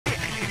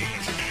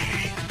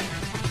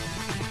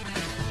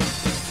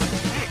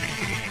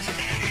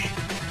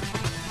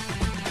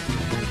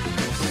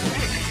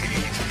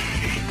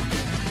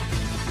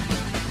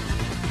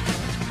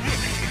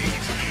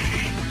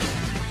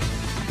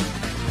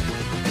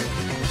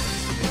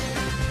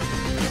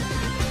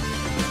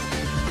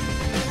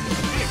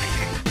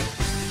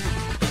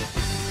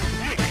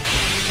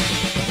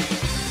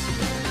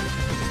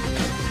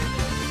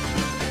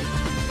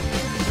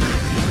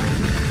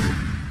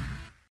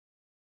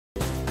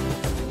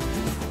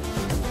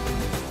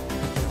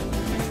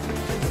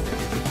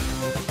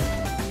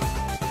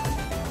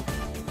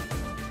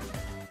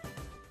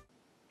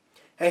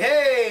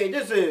Hey,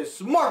 this is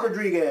Mark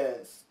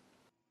Rodriguez.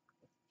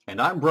 And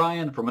I'm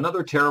Brian from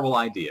Another Terrible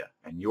Idea,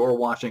 and you're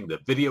watching the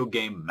Video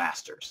Game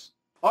Masters.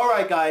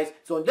 Alright guys,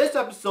 so in this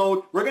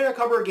episode, we're going to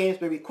cover a game that's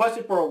been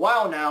requested for a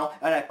while now,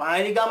 and I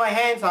finally got my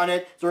hands on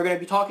it, so we're going to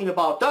be talking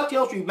about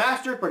Ducktales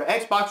Remastered for the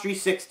Xbox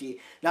 360.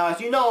 Now as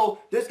you know,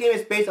 this game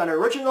is based on the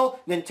original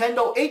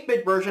Nintendo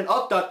 8-bit version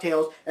of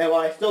Ducktales, and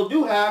while I still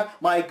do have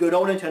my good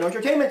old Nintendo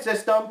Entertainment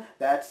System,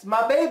 that's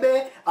my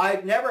baby,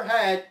 I've never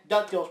had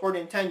Ducktales for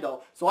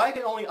Nintendo, so I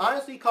can only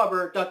honestly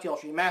cover Ducktales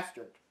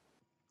Remastered.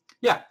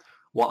 Yeah,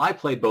 well I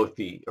played both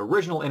the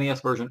original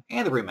NES version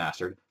and the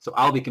remastered, so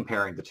I'll be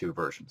comparing the two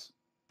versions.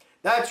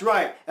 That's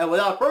right, and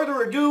without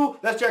further ado,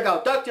 let's check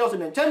out DuckTales the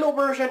Nintendo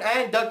version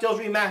and DuckTales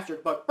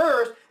Remastered. But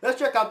first, let's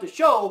check out the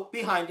show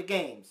behind the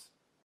games.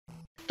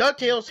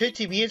 DuckTales hit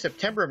TV in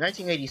September of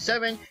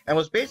 1987 and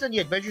was based on the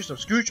adventures of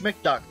Scrooge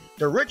McDuck,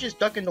 the richest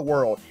duck in the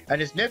world, and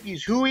his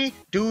nephews Huey,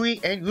 Dewey,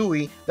 and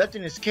Louie, left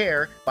in his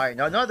care by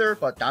none other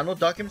but Donald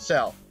Duck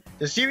himself.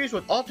 The series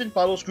would often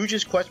follow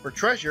Scrooge's quest for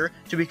treasure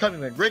to become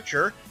even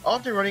richer,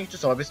 often running into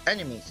some of his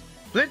enemies.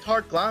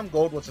 Flint-Heart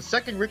Glomgold was the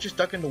second richest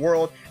duck in the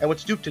world and would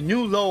stoop to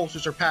new lows to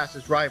surpass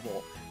his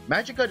rival.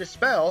 Magica the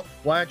Spell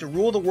wanted to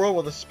rule the world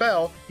with a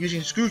spell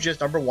using Scrooge's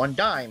 #1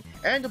 dime,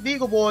 and the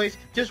Beagle Boys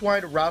just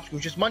wanted to rob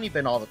Scrooge's money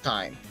bin all the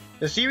time.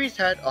 The series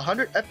had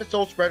 100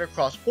 episodes spread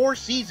across 4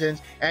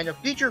 seasons and a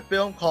feature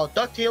film called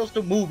DuckTales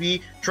the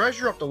Movie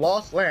Treasure of the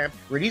Lost Lamp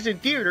released in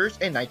theaters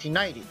in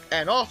 1990.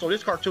 And also,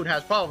 this cartoon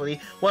has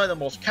probably one of the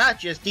most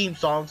catchiest theme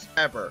songs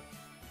ever.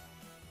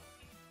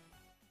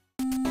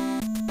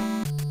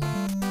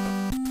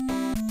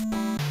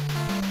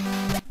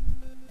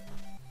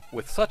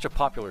 With such a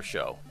popular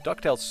show,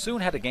 DuckTales soon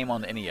had a game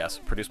on the NES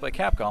produced by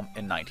Capcom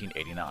in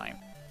 1989.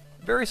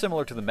 Very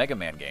similar to the Mega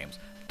Man games,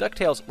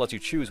 DuckTales lets you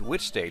choose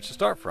which stage to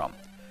start from.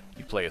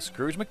 You play as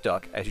Scrooge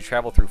McDuck as you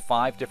travel through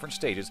 5 different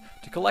stages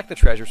to collect the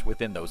treasures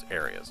within those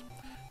areas.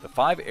 The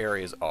 5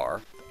 areas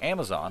are the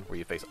Amazon, where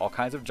you face all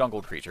kinds of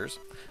jungle creatures,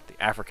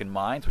 the African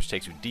Mines, which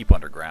takes you deep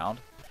underground,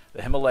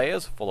 the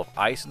Himalayas, full of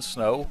ice and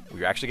snow, where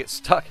you actually get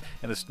stuck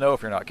in the snow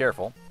if you're not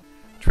careful,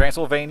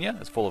 Transylvania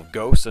is full of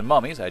ghosts and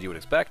mummies, as you would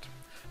expect,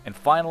 and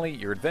finally,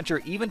 your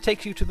adventure even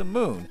takes you to the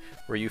moon,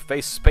 where you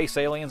face space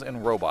aliens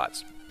and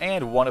robots,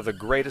 and one of the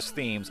greatest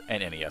themes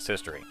in NES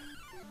history.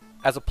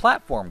 As a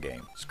platform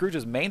game,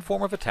 Scrooge's main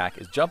form of attack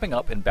is jumping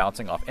up and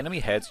bouncing off enemy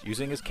heads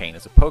using his cane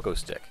as a pogo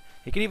stick.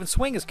 He can even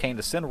swing his cane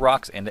to send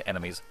rocks into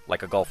enemies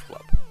like a golf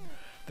club.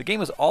 The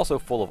game is also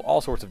full of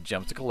all sorts of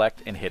gems to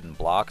collect in hidden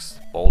blocks,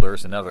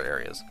 boulders, and other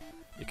areas.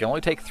 You can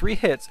only take 3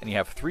 hits and you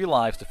have 3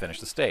 lives to finish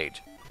the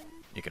stage.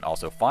 You can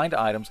also find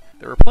items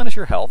that replenish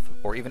your health,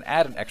 or even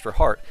add an extra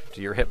heart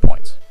to your hit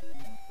points.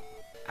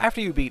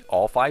 After you beat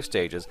all 5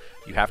 stages,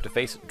 you have to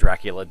face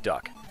Dracula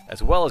Duck,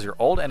 as well as your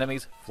old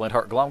enemies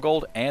Flint-Heart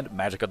Glomgold and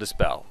Magica the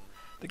Spell.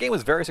 The game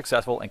was very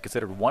successful and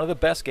considered one of the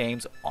best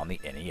games on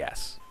the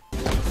NES.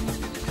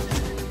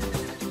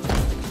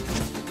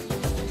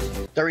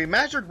 The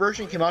remastered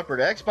version came out for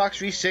the Xbox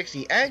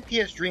 360 and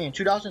PS3 in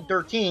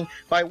 2013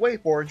 by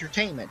WayForward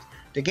Entertainment.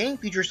 The game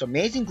features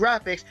amazing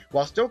graphics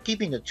while still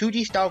keeping the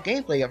 2D style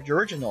gameplay of the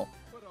original.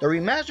 The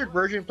remastered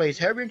version plays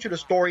heavy into the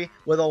story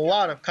with a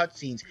lot of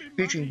cutscenes,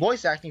 featuring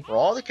voice acting for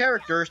all the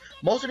characters,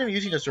 most of them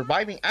using the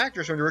surviving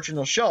actors from the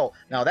original show.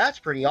 Now that's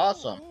pretty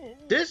awesome.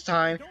 This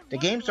time, the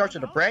game starts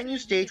with a brand new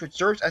stage which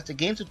serves as the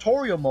game's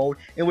tutorial mode,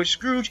 in which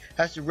Scrooge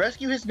has to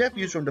rescue his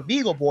nephews from the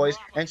Beagle Boys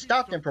and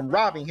stop them from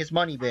robbing his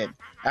money bin.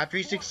 After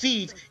he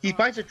succeeds, he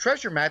finds a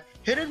treasure map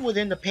hidden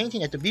within the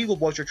painting that the Beagle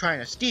Boys are trying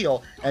to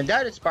steal, and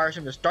that inspires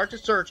him to start the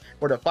search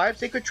for the 5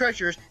 sacred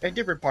treasures in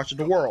different parts of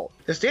the world.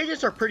 The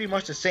stages are pretty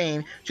much the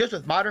same, just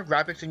with modern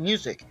graphics and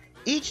music.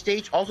 Each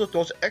stage also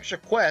throws an extra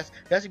quest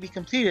that has to be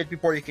completed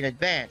before you can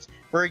advance.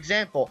 For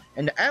example,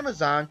 in the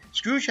Amazon,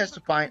 Scrooge has to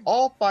find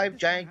all 5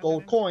 giant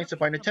gold coins to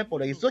find the temple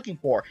that he's looking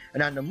for,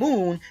 and on the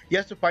moon, he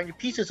has to find the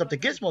pieces of the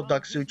Gizmo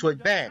Duck suit to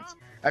advance.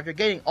 After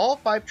getting all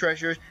 5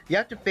 treasures, you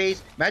have to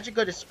face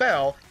Magica the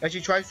Spell as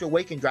she tries to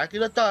awaken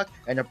Dracula Duck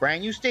in a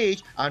brand new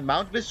stage on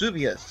Mount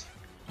Vesuvius.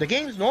 The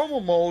game's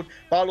normal mode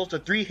follows the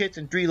 3 hits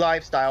and 3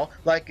 lives style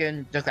like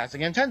in the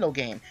classic Nintendo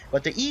game,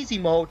 but the easy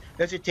mode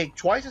lets you take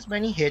twice as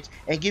many hits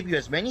and give you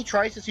as many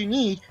tries as you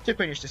need to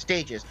finish the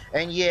stages.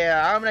 And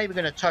yeah, I'm not even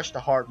going to touch the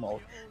hard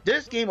mode.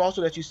 This game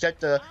also lets you set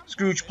the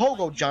Scrooge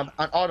Pogo Jump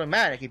on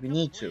automatic if you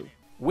need to.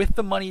 With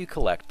the money you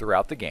collect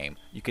throughout the game,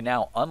 you can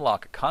now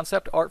unlock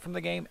concept art from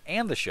the game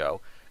and the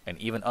show, and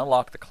even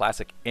unlock the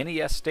classic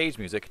NES stage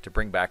music to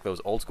bring back those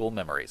old school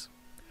memories.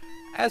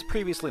 As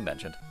previously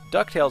mentioned,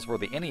 DuckTales for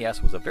the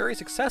NES was a very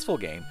successful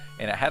game,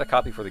 and it had a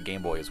copy for the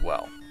Game Boy as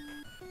well.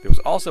 There was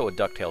also a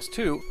DuckTales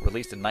 2,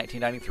 released in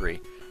 1993,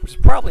 which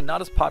is probably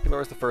not as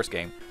popular as the first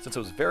game, since it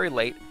was very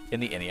late in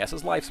the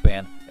NES's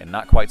lifespan and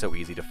not quite so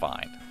easy to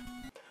find.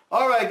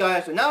 Alright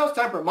guys, so now it's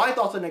time for my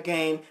thoughts on the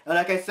game, and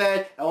like I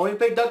said, I only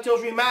played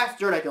Ducktales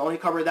Remastered, I can only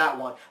cover that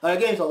one. The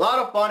game's a lot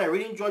of fun, I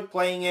really enjoyed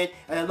playing it,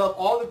 and I love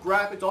all the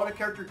graphics, all the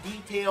character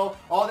detail,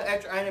 all the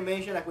extra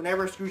animation, like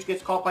whenever Scrooge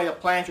gets caught by a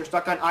planche or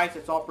stuck on ice,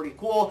 it's all pretty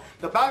cool.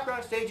 The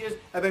background stages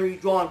have been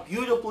redrawn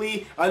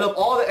beautifully, I love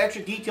all the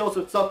extra details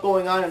with stuff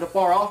going on in the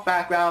far off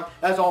background,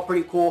 that's all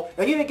pretty cool.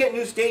 And you even get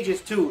new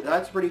stages too,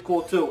 that's pretty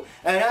cool too.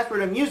 And as for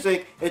the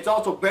music, it's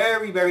also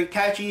very, very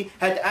catchy,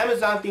 had the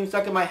Amazon theme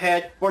stuck in my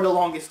head for the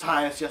longest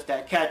time. It's just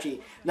that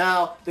catchy.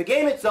 Now, the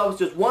game itself is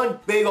just one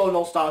big old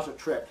nostalgia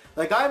trip.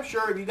 Like, I'm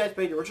sure if you guys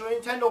played the original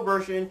Nintendo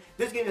version,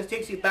 this game just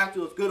takes you back to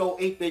those good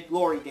old 8-bit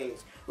glory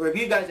days. Or if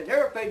you guys have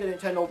never played the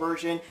Nintendo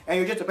version and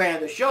you're just a fan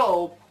of the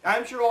show,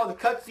 I'm sure all the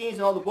cutscenes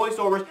and all the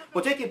voiceovers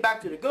will take you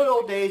back to the good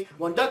old days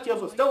when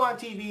DuckTales was still on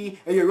TV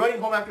and you're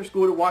running home after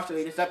school to watch the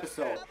latest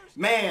episode.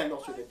 Man,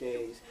 those were the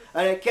days.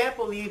 And I can't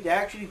believe they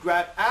actually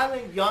grabbed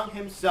Alan Young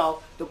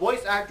himself, the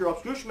voice actor of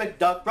Scrooge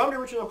McDuck from the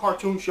original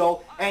cartoon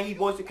show, and he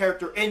voiced the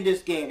character in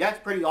this game. That's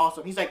pretty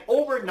awesome. He's like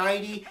over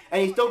 90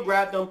 and he still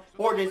grabbed them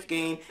for this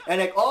game.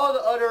 And like all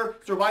the other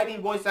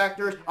surviving voice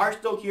actors are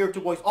still here to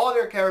voice all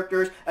their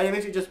characters, and it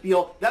makes it just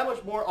feel that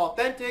much more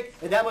authentic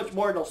and that much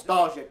more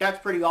nostalgic. That's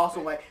pretty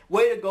awesome. Like,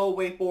 way to go,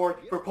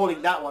 WayForward, for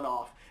pulling that one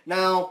off.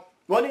 Now,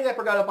 one thing I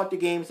forgot about the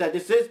game is that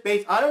this is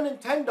based on a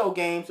Nintendo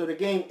game, so the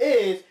game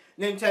is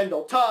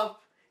Nintendo tough,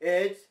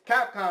 it's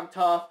Capcom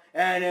tough,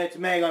 and it's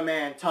Mega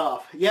Man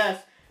tough.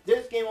 Yes,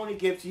 this game only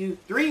gives you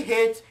 3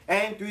 hits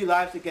and 3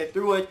 lives to get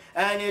through it,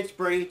 and it's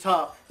pretty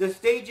tough. The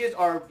stages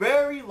are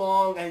very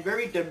long and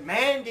very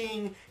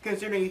demanding,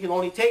 considering you can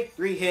only take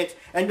 3 hits,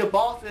 and the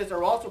bosses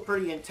are also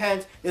pretty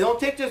intense. They don't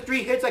take just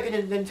 3 hits like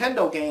in the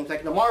Nintendo games,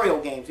 like the Mario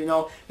games, you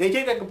know. They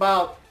take like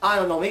about, I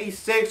don't know, maybe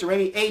 6 or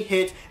maybe 8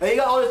 hits, and you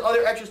got all this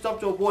other extra stuff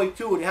to avoid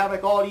too. They have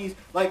like all these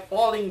like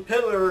falling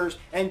pillars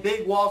and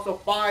big walls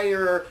of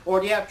fire, or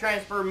they have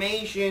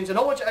transformations and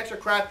a whole bunch of extra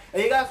crap,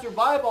 and you gotta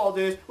survive all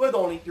this with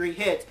only 3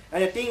 hits.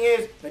 And the thing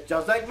is, that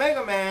just like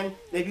Mega Man,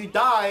 if you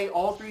die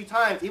all 3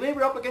 times, even if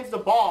you're up against the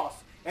boss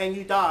and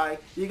you die,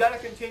 you gotta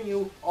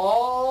continue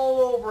all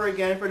over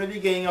again from the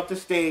beginning of the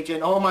stage.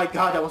 And oh my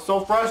god, that was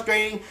so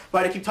frustrating,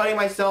 but I keep telling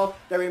myself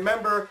that,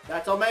 remember,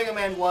 that's how Mega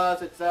Man was,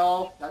 that's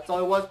all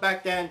it was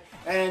back then.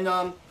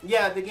 And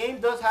yeah, the game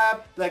does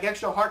have like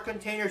extra heart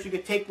containers, you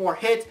could take more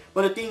hits,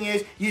 but the thing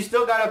is, you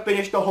still gotta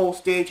finish the whole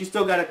stage, you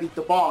still gotta beat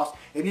the boss.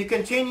 If you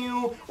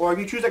continue, or if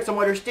you choose like some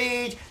other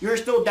stage, you're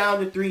still down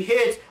to 3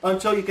 hits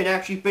until you can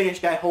actually finish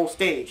that whole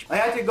stage. I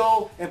had to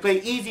go and play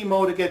easy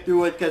mode to get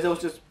through it because it was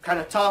just kind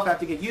of tough. I have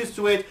to get used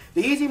to it.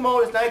 The easy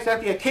mode is not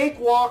exactly a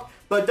cakewalk,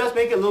 but it does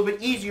make it a little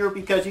bit easier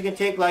because you can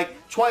take like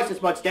twice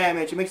as much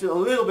damage. It makes it a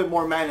little bit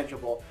more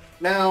manageable.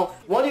 Now,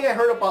 one thing I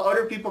heard about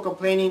other people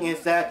complaining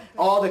is that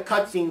all the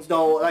cutscenes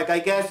though, like I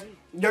guess,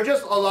 there's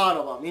just a lot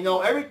of them, you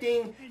know, every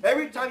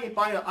time you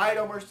find an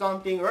item or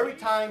something, or every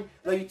time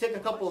like, you take a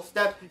couple of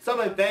steps,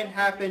 some event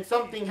happens,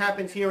 something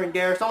happens here and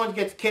there, someone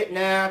gets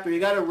kidnapped, or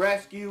you gotta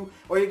rescue,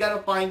 or you gotta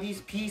find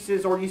these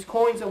pieces, or these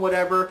coins and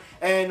whatever,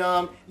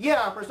 and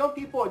yeah, for some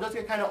people it does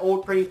get kind of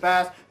old pretty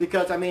fast,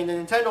 because I mean, the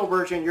Nintendo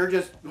version, you're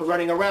just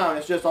running around,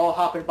 it's just all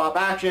hop and pop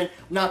action,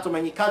 not so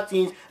many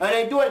cutscenes, and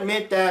I do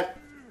admit that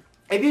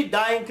if you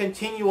die and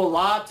continue a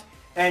lot,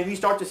 and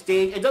restart the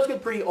stage, it does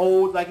get pretty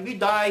old. Like if you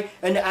die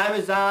in the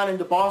Amazon and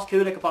the boss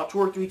killed like about 2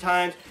 or 3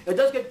 times, it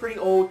does get pretty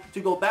old to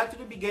go back to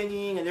the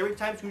beginning, and every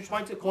time Scrooge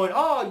finds a coin,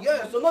 oh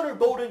yes, another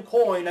golden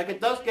coin. Like it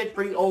does get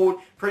pretty old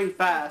pretty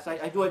fast,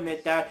 I do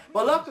admit that.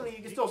 But luckily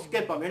you can still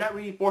skip them. You're not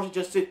really forced to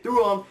just sit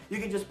through them. You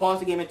can just pause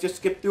the game and just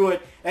skip through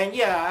it. And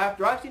yeah,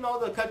 after I've seen all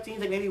the cutscenes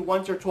like maybe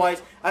once or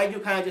twice, I do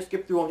kind of just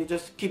skip through them to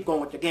just keep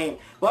going with the game.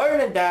 But other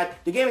than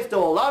that, the game is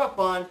still a lot of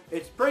fun.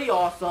 It's pretty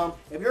awesome.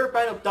 If you're a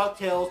fan of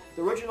DuckTales,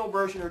 the original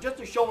version, or just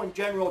the show in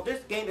general,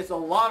 this game is a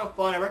lot of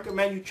fun. I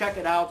recommend you check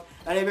it out.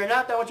 And if you're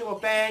not that much of a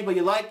fan, but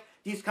you like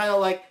these kind of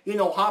like, you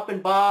know, hop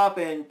and bop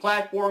and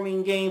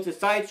platforming games and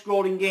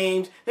side-scrolling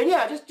games, then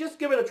yeah, just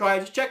give it a try.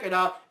 Just check it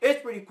out.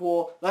 It's pretty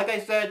cool. Like I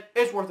said,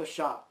 it's worth a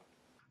shot.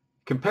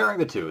 Comparing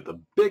the two, the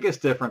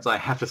biggest difference I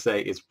have to say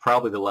is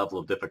probably the level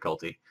of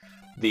difficulty.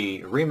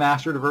 The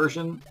remastered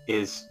version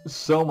is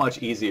so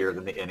much easier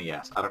than the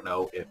NES. I don't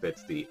know if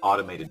it's the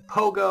automated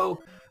pogo.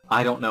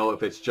 I don't know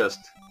if it's just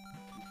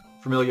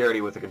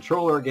familiarity with the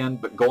controller again,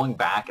 but going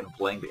back and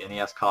playing the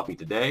NES copy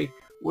today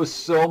was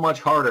so much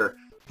harder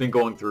than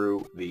going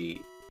through the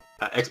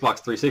Xbox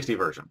 360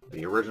 version.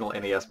 The original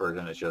NES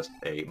version is just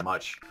a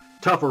much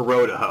tougher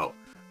row to hoe.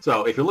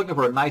 So if you're looking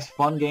for a nice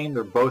fun game,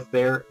 they're both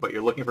there, but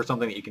you're looking for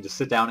something that you can just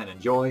sit down and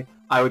enjoy,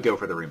 I would go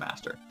for the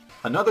remaster.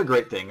 Another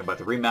great thing about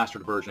the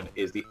remastered version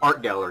is the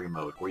art gallery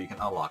mode, where you can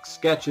unlock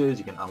sketches,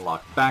 you can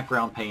unlock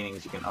background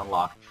paintings, you can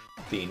unlock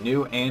the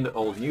new and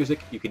old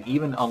music, you can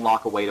even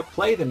unlock a way to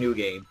play the new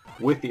game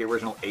with the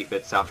original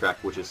 8-bit soundtrack,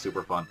 which is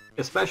super fun,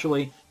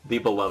 especially the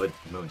beloved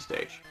Moon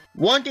Stage.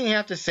 One thing I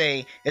have to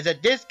say is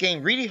that this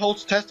game really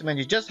holds testament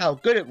to just how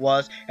good it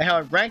was and how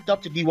it ranked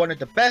up to be one of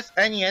the best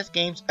NES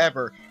games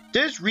ever.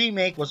 This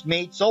remake was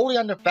made solely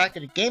on the fact that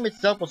the game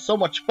itself was so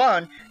much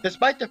fun,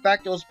 despite the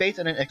fact it was based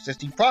on an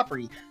existing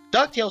property.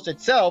 DuckTales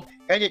itself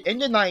ended in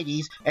the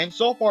 90s, and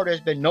so far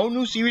there's been no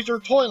new series or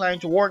toy line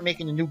to warrant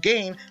making a new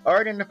game,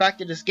 other than the fact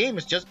that this game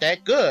is just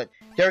that good.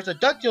 There's a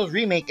DuckTales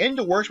remake in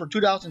the works for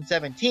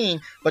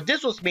 2017, but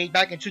this was made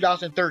back in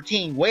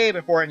 2013, way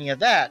before any of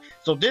that,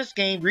 so this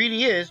game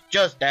really is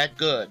just that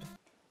good.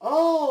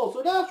 Oh,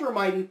 so that's where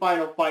my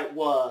final fight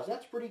was.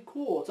 That's pretty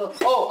cool.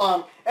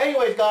 So,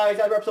 anyways, guys,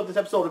 that wraps up this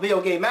episode of Video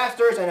Game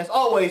Masters, and as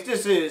always,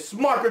 this is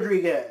Mark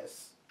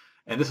Rodriguez.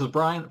 And this is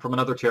Brian from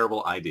Another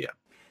Terrible Idea.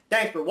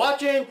 Thanks for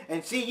watching,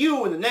 and see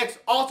you in the next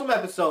awesome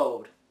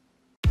episode.